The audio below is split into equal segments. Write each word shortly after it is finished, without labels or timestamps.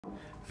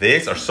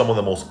These are some of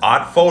the most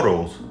odd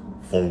photos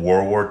from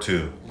World War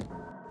II.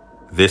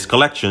 This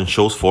collection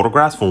shows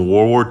photographs from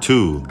World War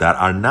II that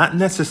are not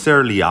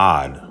necessarily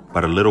odd,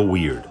 but a little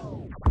weird.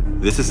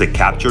 This is a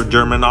captured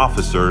German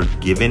officer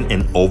giving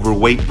an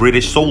overweight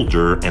British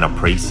soldier an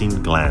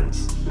appraising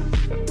glance.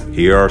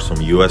 Here are some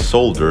US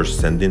soldiers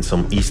sending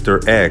some Easter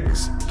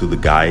eggs to the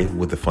guy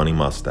with the funny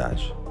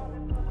mustache.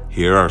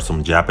 Here are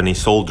some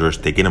Japanese soldiers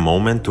taking a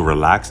moment to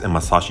relax and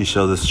massage each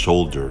other's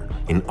shoulder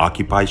in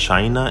occupied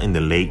China in the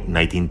late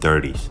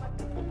 1930s.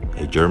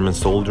 A German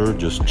soldier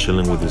just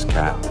chilling with his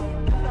cat.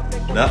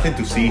 Nothing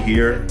to see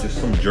here, just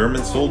some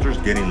German soldiers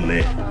getting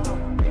lit.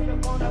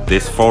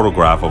 This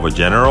photograph of a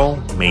general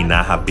may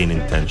not have been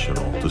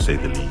intentional, to say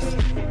the least.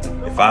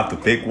 If I have to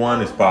pick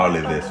one, it's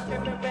probably this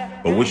one.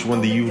 But which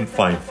one do you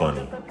find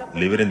funny?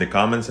 Leave it in the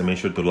comments and make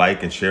sure to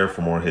like and share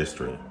for more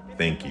history.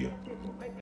 Thank you.